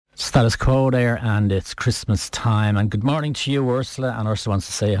Status quo there, and it's Christmas time. And good morning to you, Ursula. And Ursula wants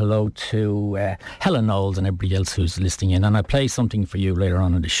to say hello to Helen Knowles and everybody else who's listening in. And I'll play something for you later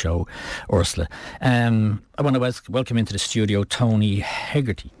on in the show, Ursula. I want to welcome into the studio Tony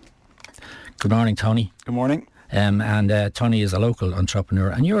Hegarty. Good morning, Tony. Good morning. And Tony is a local entrepreneur,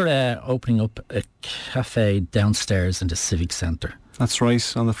 and you're opening up a cafe downstairs in the Civic Centre. That's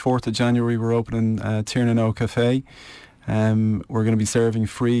right. On the 4th of January, we're opening Tiernan Cafe. We're going to be serving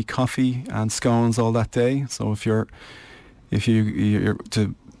free coffee and scones all that day. So if you're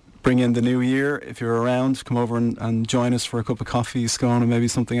to bring in the new year, if you're around, come over and join us for a cup of coffee, scone, and maybe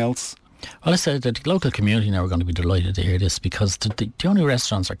something else. Well, I said the local community now are going to be delighted to hear this, because the only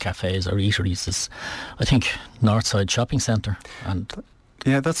restaurants or cafes or eateries is, I think, Northside Shopping Centre. And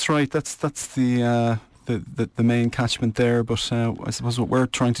yeah, that's right. That's the main catchment there. But I suppose what we're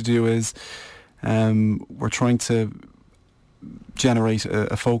trying to do is we're trying to generate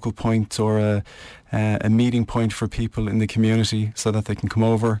a focal point or a meeting point for people in the community so that they can come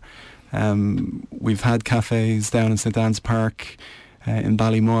over. We've had cafes down in St Anne's Park, in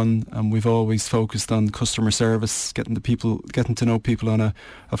Ballymun, and we've always focused on customer service, getting to know people on a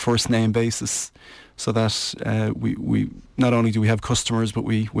first name basis, so that we not only do we have customers, but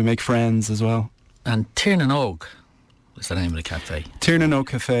we make friends as well. And Tiernan Oak is the name of the cafe. Tiernan Oak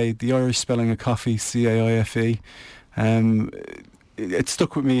Cafe, the Irish spelling of coffee, Caife. It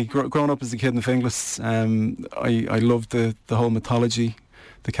stuck with me. Growing up as a kid in Finglas, I loved the whole mythology,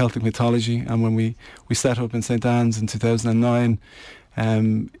 the Celtic mythology, and when we set up in St Anne's in 2009,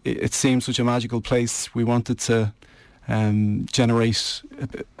 it seemed such a magical place. We wanted to generate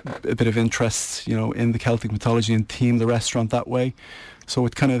a bit of interest, in the Celtic mythology and theme the restaurant that way. So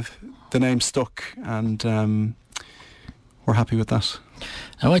the name stuck, and we're happy with that.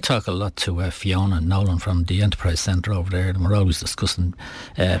 Now, I talk a lot to Fiona and Nolan from the Enterprise Centre over there, and we're always discussing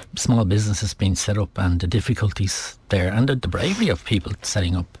small businesses being set up and the difficulties there, and the bravery of people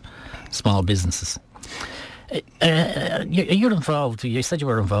setting up small businesses. You're involved. You said you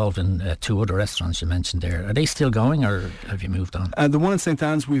were involved in 2 other restaurants you mentioned there. Are they still going, or have you moved on? The one in St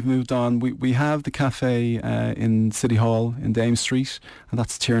Anne's, we've moved on. We have the cafe in City Hall in Dame Street, and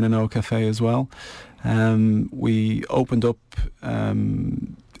that's Tiernan O Cafe as well. We opened up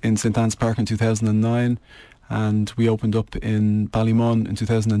in St Anne's Park in 2009, and we opened up in Ballymun in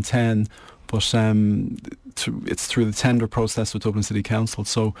 2010, but it's through the tender process with Dublin City Council,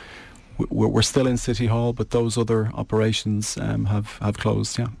 so we're still in City Hall, but those other operations have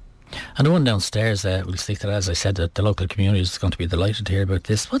closed, yeah. And the one downstairs, we'll stick to that. As I said, the local community is going to be delighted to hear about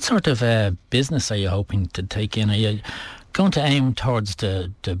this. What sort of business are you hoping to take in? Are you going to aim towards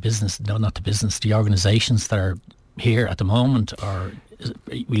the business, no, not the business, the organisations that are here at the moment, or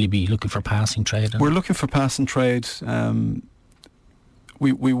will you be looking for passing trade? We're looking for passing trade.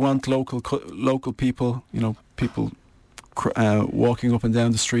 We want local people, people walking up and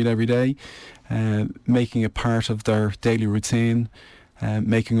down the street every day, making it part of their daily routine,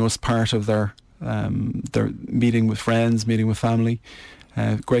 making us part of their meeting with friends, meeting with family.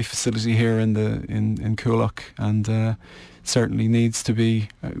 Great facility here in Coolock, and certainly needs to be.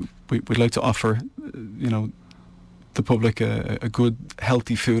 We'd like to offer, the public a good,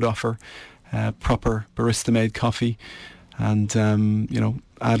 healthy food offer, proper barista-made coffee, and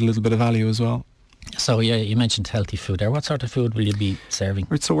add a little bit of value as well. So yeah, you mentioned healthy food there. What sort of food will you be serving?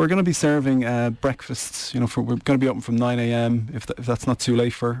 Right, so we're going to be serving breakfast. We're going to be open from 9 a.m. if that's not too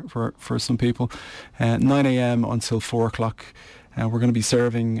late for some people. 9 a.m. until 4 o'clock. We're going to be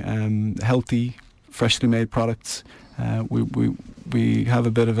serving healthy, freshly made products. We have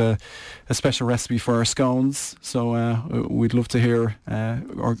a bit of a special recipe for our scones, so we'd love to hear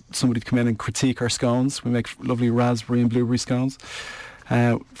or somebody to come in and critique our scones. We make lovely raspberry and blueberry scones.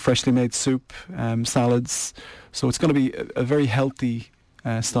 Freshly made soup, salads. So it's going to be a very healthy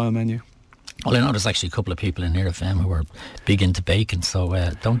style menu. Well, I know there's actually a couple of people in here who are big into bacon, so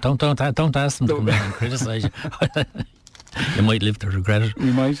don't ask them to come in and criticise you. You might live to regret it.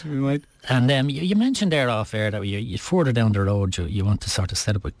 We might. And you mentioned there off air that you further down the road you want to sort of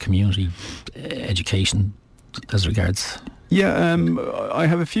set up a community education as regards. Yeah, I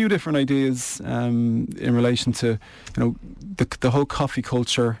have a few different ideas in relation to, the whole coffee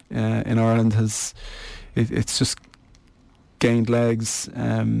culture in Ireland it's just gained legs,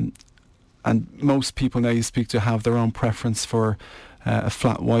 and most people now you speak to have their own preference for a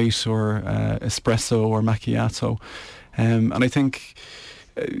flat white or espresso or macchiato, and I think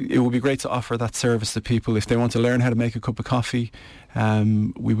it would be great to offer that service to people if they want to learn how to make a cup of coffee.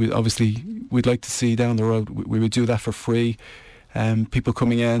 We'd like to see down the road we would do that for free. people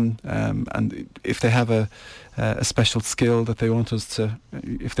coming in, and if they have a special skill that they want us to,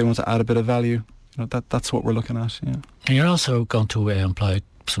 if they want to add a bit of value, that's what we're looking at. Yeah. And you're also going to employ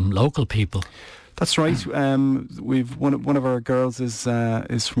some local people. That's right. We've one of our girls is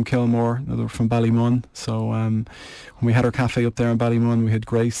from Kilmore, another from Ballymun. So when we had our cafe up there in Ballymun, we had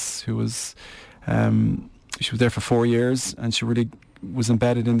Grace, who was she was there for 4 years, and she really was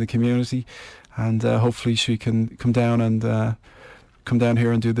embedded in the community. And hopefully she can come down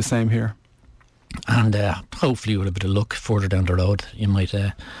here and do the same here. And hopefully with a bit of luck further down the road, you might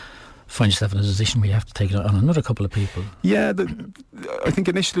find yourself in a position where you have to take on another couple of people. Yeah, I think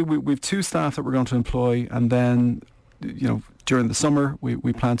initially we've 2 staff that we're going to employ, and then during the summer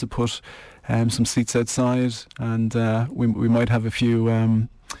we plan to put some seats outside, and we might have a few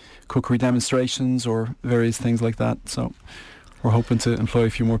cookery demonstrations or various things like that. So we're hoping to employ a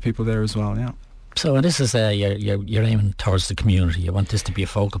few more people there as well. Yeah. So this is you're aiming towards the community. You want this to be a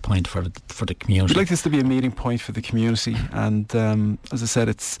focal point for the community. We'd like this to be a meeting point for the community, and as I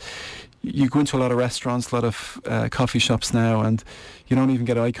said, you go into a lot of restaurants, a lot of coffee shops now, and you don't even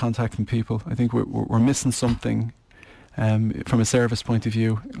get eye contact from people. I think we're missing something from a service point of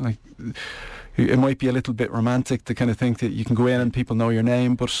view. Like, it might be a little bit romantic to kind of think that you can go in and people know your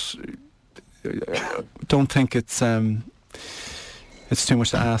name, but I don't think it's too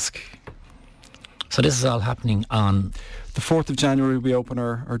much to ask. So this is all happening on the 4th of January. We open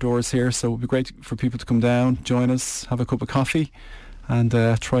our doors here, so it would be great for people to come down, join us, have a cup of coffee, and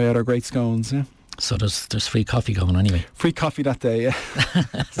try out our great scones. Yeah. So there's free coffee going anyway. Free coffee that day, yeah.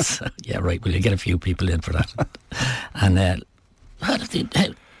 So, yeah, right. Well, you get a few people in for that. And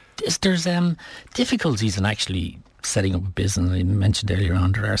there's difficulties in actually setting up a business. I mentioned earlier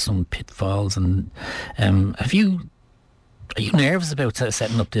on there are some pitfalls, and are you nervous about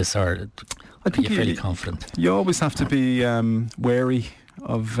setting up this, or I think you're fairly confident? You always have to be wary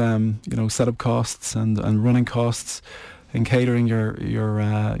of setup costs and running costs. In catering,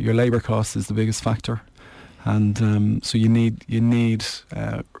 your labour cost is the biggest factor, and so you need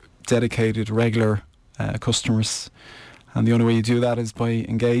dedicated, regular customers, and the only way you do that is by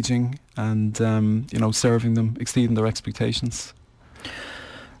engaging and serving them, exceeding their expectations.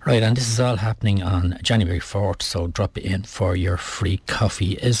 Right, and this is all happening on January 4th, so drop it in for your free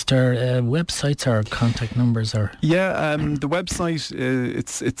coffee. Is there websites or contact numbers? Or yeah, the website,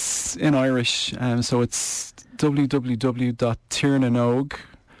 it's in Irish, so it's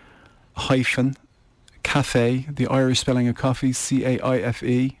www.tiernanog-cafe, the Irish spelling of coffee,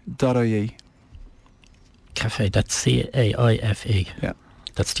 CAIFE.ie. Cafe, that's CAIFE. Yeah.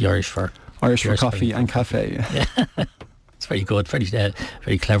 That's the Irish for coffee and cafe. Yeah. It's very good,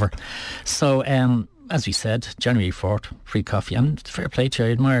 very clever. So, as we said, January 4th, free coffee. And fair play to you.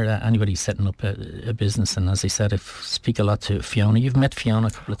 I admire anybody setting up a business. And as I said, I speak a lot to Fiona. You've met Fiona a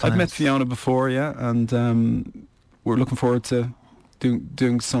couple of times. I've met Fiona before, yeah. And we're looking forward to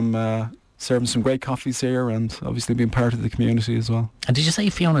doing some, serving some great coffees here, and obviously being part of the community as well. And did you say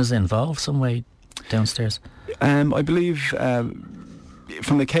Fiona's involved some way downstairs? I believe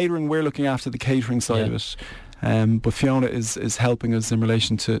from the catering, we're looking after the catering side of it. But Fiona is helping us in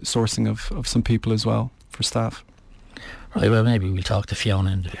relation to sourcing of some people as well for staff. Right, well, maybe we'll talk to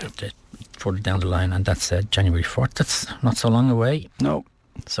Fiona further down the line, and that's January 4th. That's not so long away. No.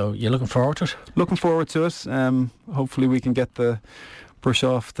 So you're looking forward to it? Looking forward to it. Hopefully we can brush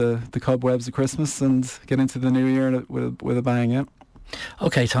off the cobwebs of Christmas and get into the new year with a bang, yeah.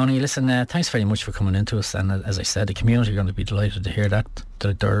 Okay, Tony, listen, thanks very much for coming into us, and as I said, the community are going to be delighted to hear that.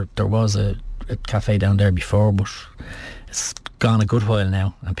 There was a cafe down there before, but it's gone a good while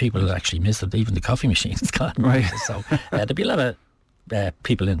now, and people actually miss it. Even the coffee machine's gone. Right. So there'll be a lot of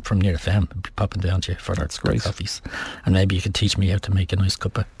people in from near the farm popping down to you for their coffees, and maybe you can teach me how to make a nice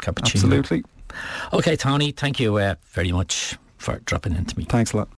cup of cappuccino. Absolutely. Okay, Tony, thank you very much for dropping into me. Thanks a lot.